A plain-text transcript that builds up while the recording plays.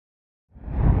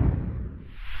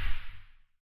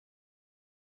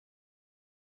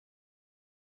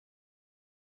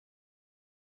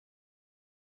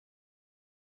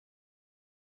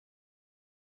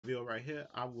video right here,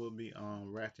 I will be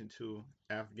reacting to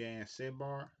Afgan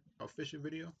Sabar official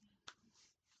video.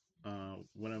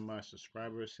 One of my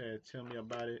subscribers had tell me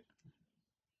about it.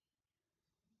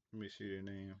 Let me see their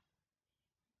name.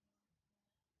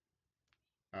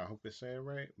 I hope I say it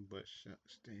right, but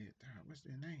what's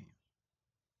their name?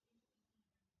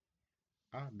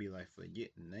 I'll be like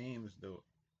forgetting names though.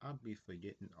 I'll be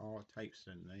forgetting all types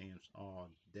of names all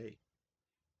day.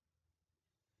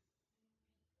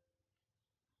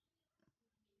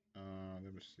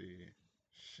 Let me see.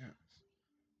 Shucks.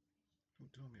 Who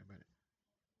told me about it?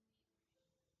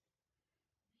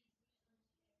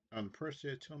 The person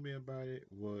that told me about it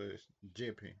was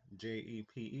Jepe,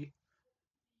 Jepe.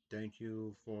 Thank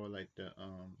you for like the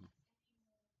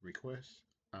request.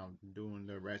 I'm doing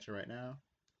the ratchet right now.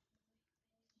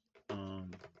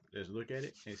 Let's look at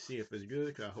it and see if it's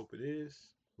good. Cause I hope it is.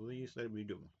 Please let me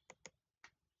do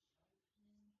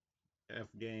it.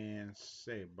 Afgan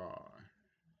Sabar.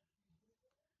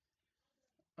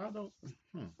 I don't.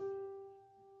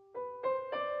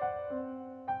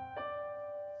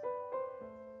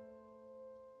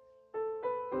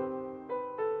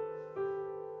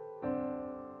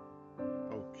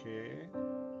 Okay.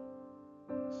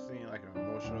 Seems like an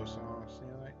emotional song.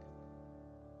 Seems like.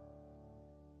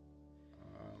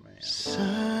 Oh man.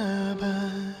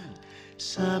 Sabar,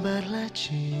 sabarlah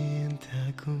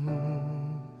cintaku,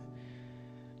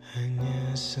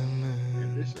 hanya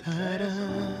sementara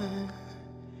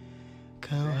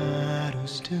kau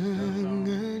harus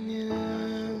dengannya,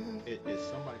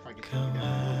 kau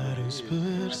harus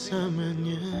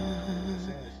bersamanya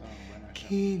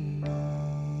kini.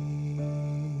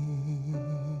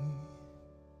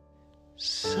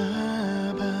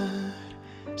 Sabar,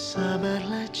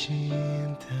 sabarlah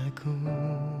cintaku,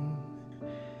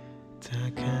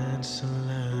 takkan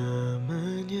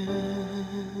selamanya,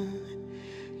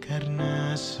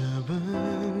 karena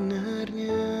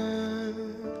sebenarnya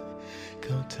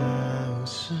kau tahu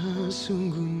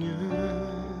sesungguhnya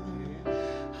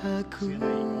aku yang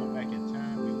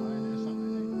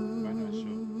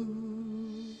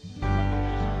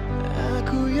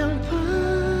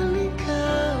paling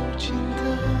kau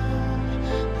cinta,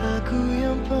 aku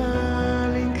yang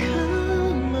paling kau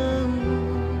mau,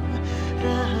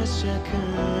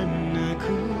 rahasiakan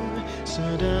aku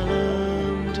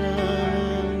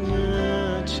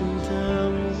sedalam-dalamnya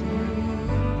cintamu.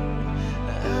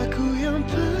 Aku yang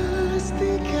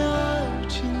pasti kau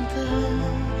cinta,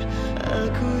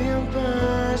 aku yang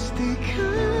pasti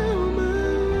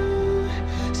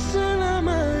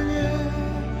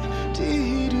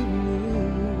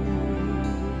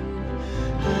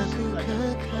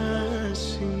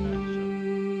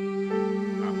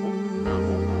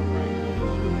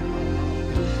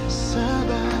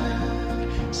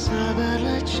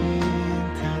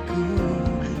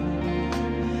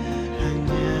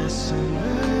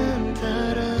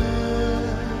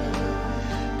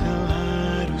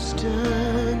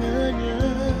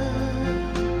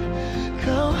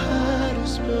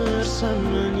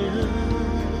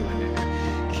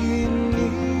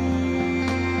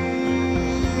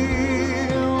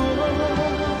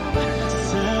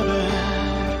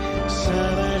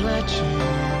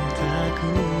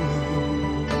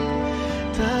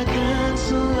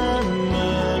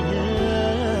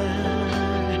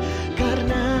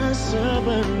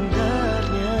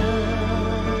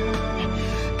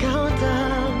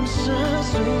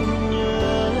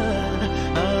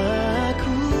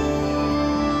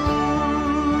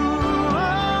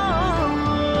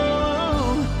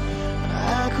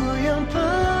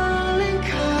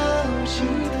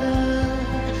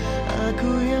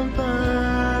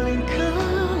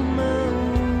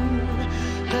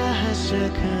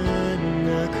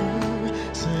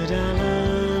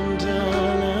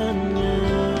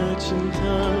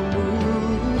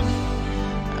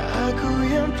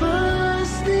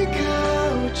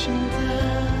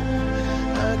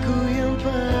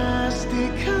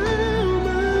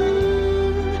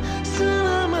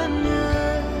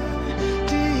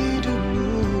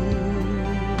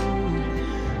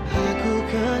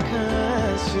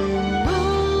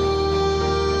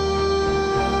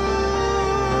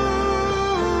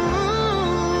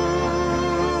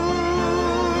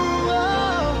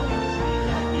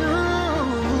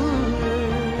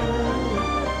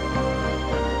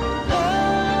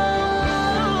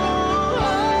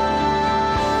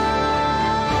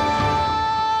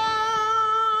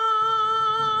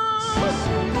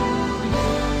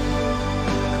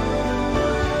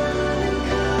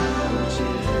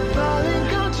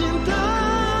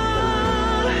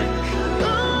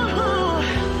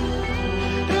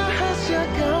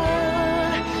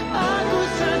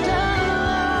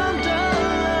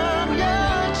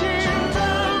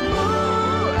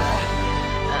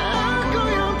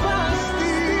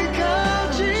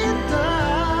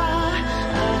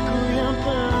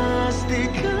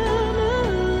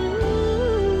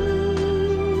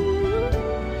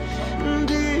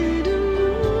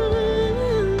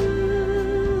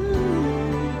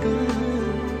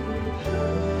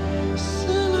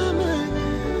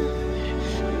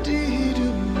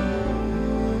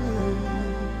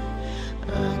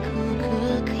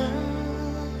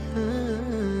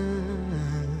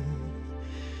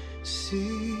see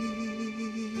you.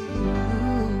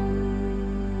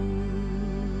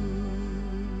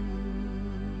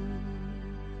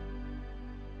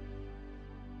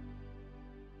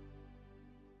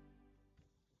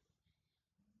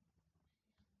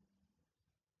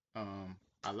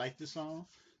 I like the song.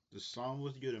 The song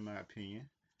was good in my opinion.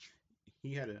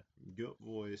 He had a good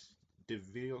voice. The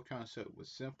video concept was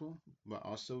simple but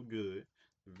also good.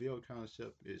 The video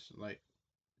concept is like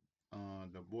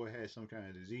the boy had some kind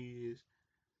of disease.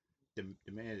 The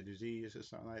man had a disease or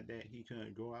something like that. He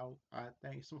couldn't go out. I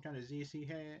think some kind of disease he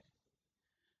had.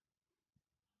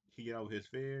 He got out his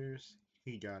fears.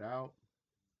 He got out.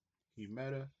 He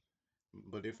met her,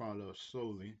 but they found love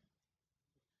slowly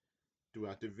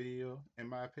throughout the video, in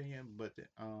my opinion. But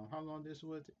how long this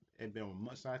was? It been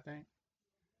months, I think.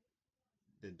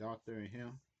 The doctor and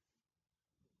him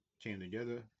came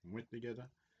together, went together,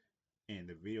 and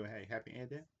the video had a happy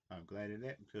ending. I'm glad of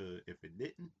that because if it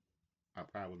didn't, I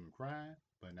probably would have been crying,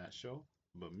 but not sure.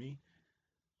 But me,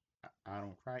 I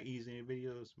don't cry easy in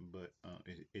videos, but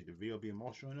if the video be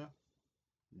emotional enough,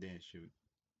 then shoot,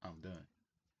 I'm done.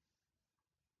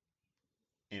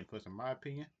 And plus, in my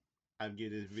opinion, I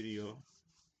give this video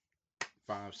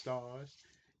 5 stars.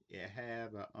 It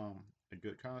had a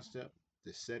good concept.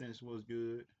 The settings was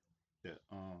good. The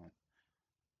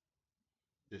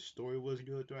story was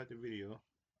good throughout the video.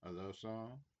 A love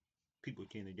song. People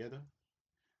came together.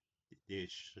 They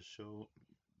show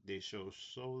they show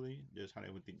slowly just how they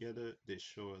went together. They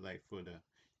show like for the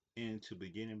end to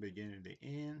beginning, beginning to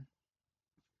end.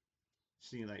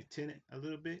 Seeing like Tenet a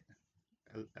little bit,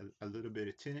 a little bit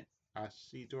of Tenet. I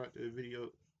see throughout the video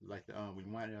like the we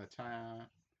winding our time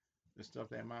and stuff.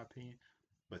 That in my opinion,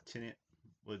 but Tenet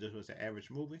was an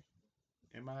average movie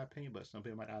in my opinion. But some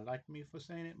people might not like me for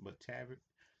saying it. But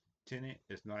Tenet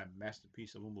is not a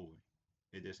masterpiece of a movie.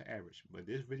 It is average. But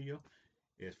this video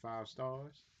is 5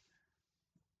 stars.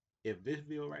 If this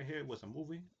video right here was a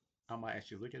movie, I might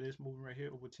actually look at this movie right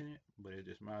here over Tenet, but it's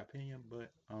just my opinion.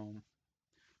 But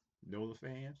Nola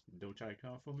fans, don't try to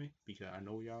come for me because I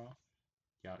know y'all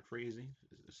crazy.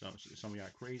 Some of y'all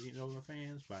crazy Nola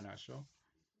fans, but I'm not sure.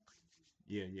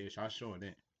 Yeah, yeah, I sure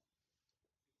that.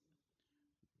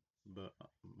 But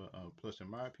plus in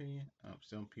my opinion,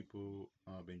 some people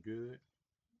been good.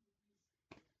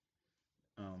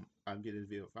 I give this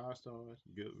video 5 stars,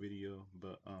 good video,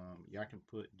 but y'all can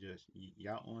put just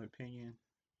y'all own opinion.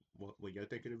 What y'all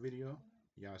think of the video?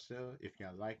 Y'all sell if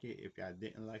y'all like it. If y'all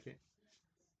didn't like it,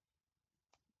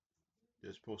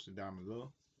 just post it down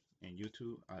below. And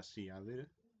YouTube, I'll see y'all later.